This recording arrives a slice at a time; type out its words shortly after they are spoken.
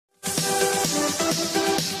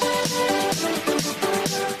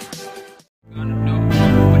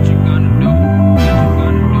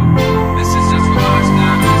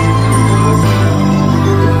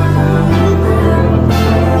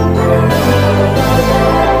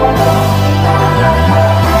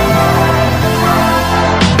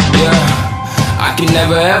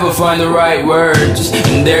never ever find the right words,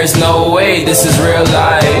 and there's no way this is real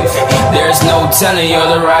life. There's no telling you're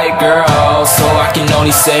the right girl, so I can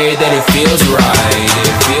only say that it feels right.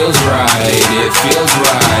 It feels right, it feels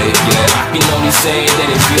right. Yeah, I can only say that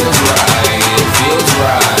it feels right. It feels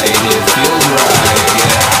right, it feels right.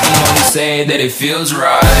 Yeah, I can only say that it feels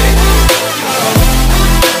right.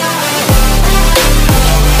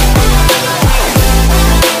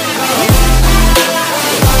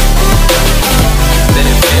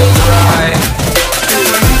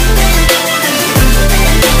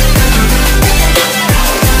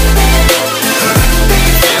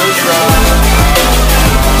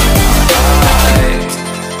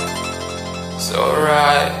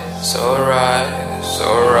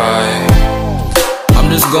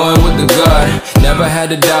 Going with the gut, never had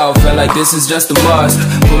a doubt, felt like this is just a must.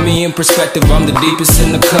 Put me in perspective, I'm the deepest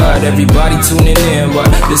in the cut. Everybody tuning in, but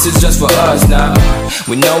this is just for us now.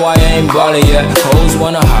 We know I ain't ballin' yet, hoes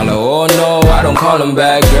wanna holler, oh no, I don't call them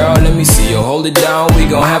back. Girl, let me see you hold it down, we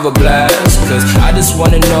gon' have a blast. Cause I just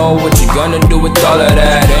wanna know what you gonna do with all of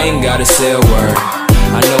that. Ain't gotta say a word,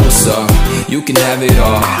 I know what's up, you can have it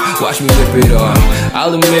all. Watch me rip it off,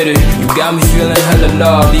 I'll admit it, you got me feeling hella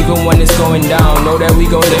love. Even when it's going down, know that we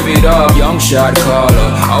gon' live it up. Young shot caller,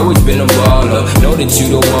 always been a baller. Know that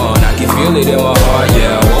you the one, I can feel it in my heart.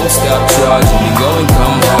 Yeah, I won't stop charging, you go and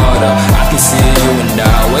come harder. I can see you and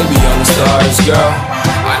I, way beyond the stars, girl.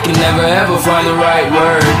 I can never ever find the right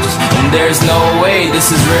words, and there's no way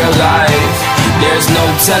this is real life. There's no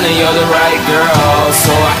telling you're the right girl,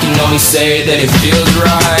 so I can only say that it feels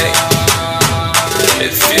right.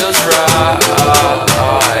 It feels right,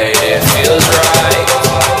 it feels right,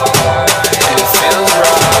 it feels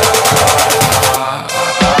right.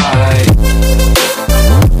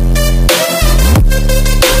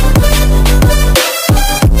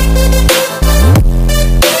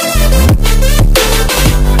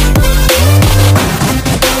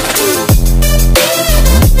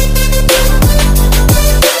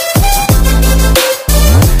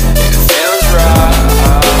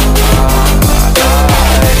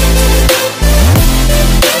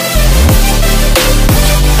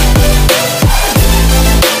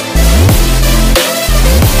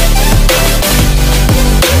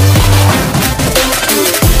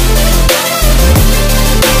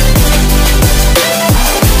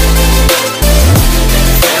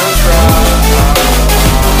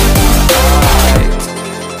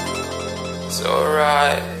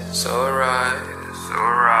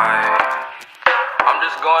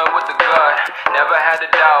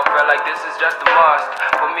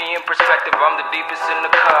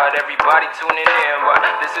 Everybody tuning in, but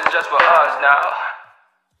this is just for us now.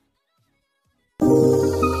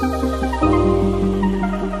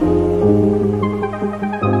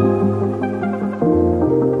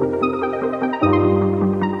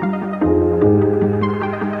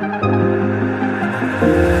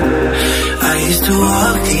 I used to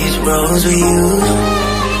walk these roads with you.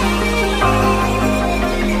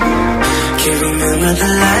 Can't remember the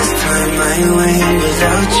last time I went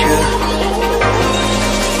without you.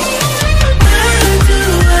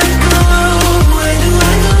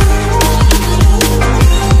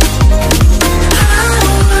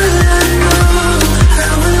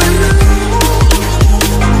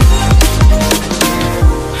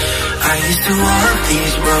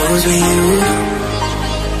 These roads with you.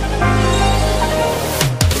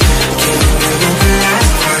 Can't remember the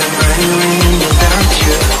last time I went without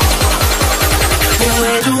you.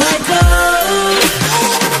 Where do I go?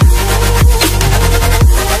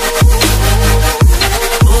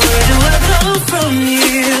 Where do I go from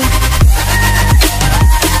you?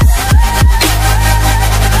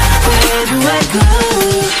 Where do I go?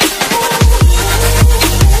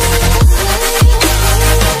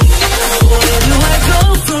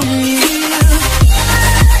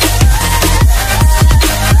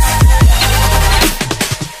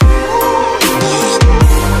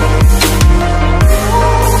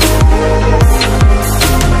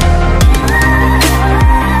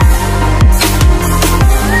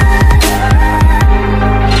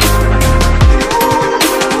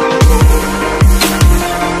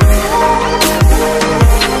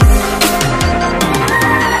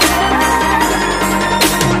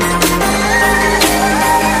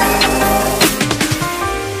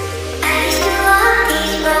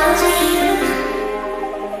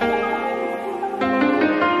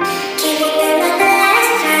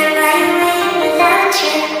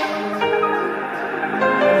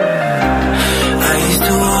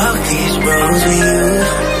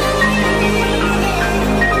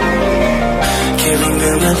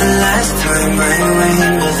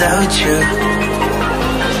 without you.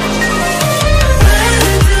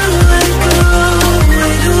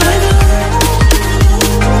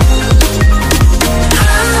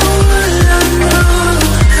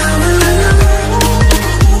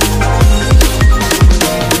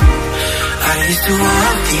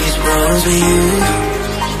 bros with you.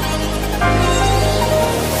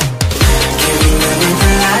 Can't remember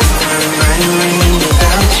the last time I rained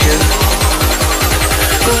without you.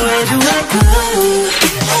 Where do I go?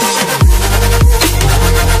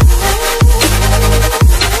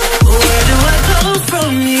 Where do I go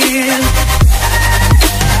from here?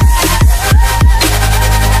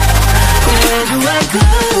 Where do I go?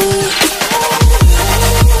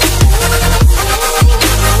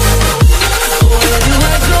 Where do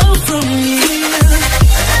I go from here?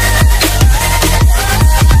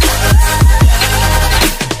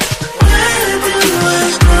 Where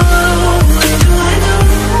do I go? Where do I go?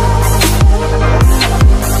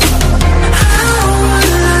 How will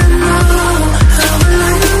I know? How will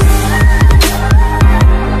I know?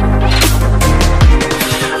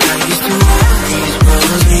 I used to have these bros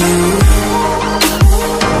with you.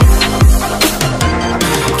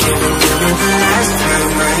 Can't remember the last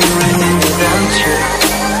time I ran without you.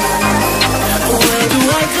 Where do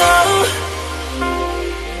I go?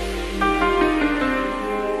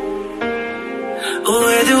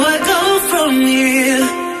 Where do I go from here?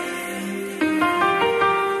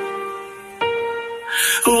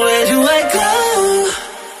 Where do I go?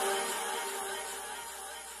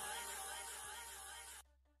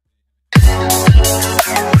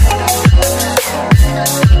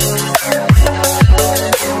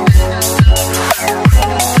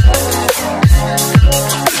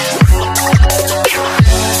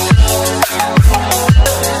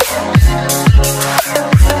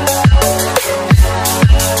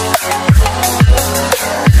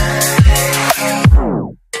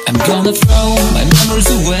 I'm gonna throw my memories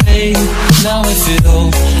away. Now I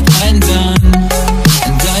feel I'm done,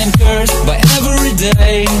 and I am cursed by every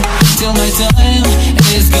day till my time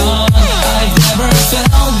is gone. I've never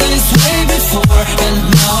felt this way before, and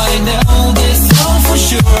now I know this all for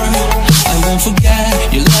sure. I won't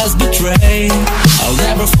forget your last betray. I'll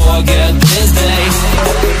never forget this day.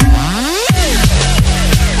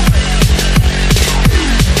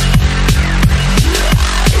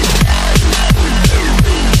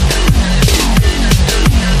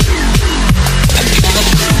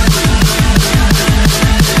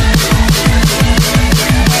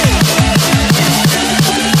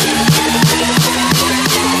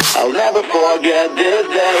 I'll never forget this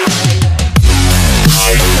day.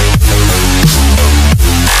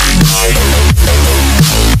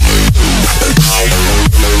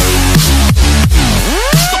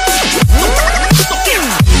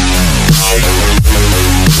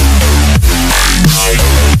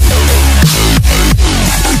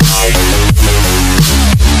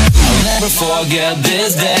 I'll never forget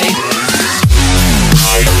this day.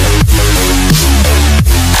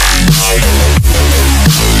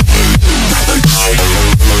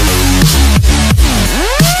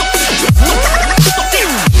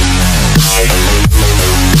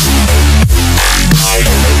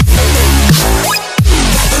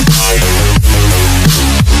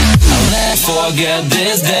 I'll never forget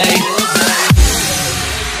this day.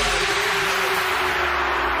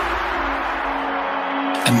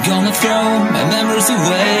 I'm gonna throw my memories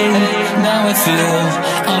away. Now I feel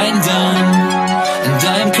I'm done, and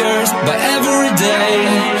I am cursed by every day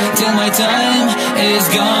till my time is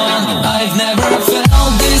gone. I've never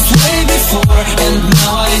felt this way before, and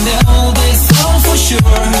now I know this all for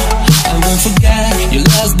sure. I won't forget your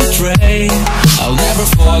last betray. I'll never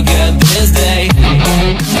forget this day.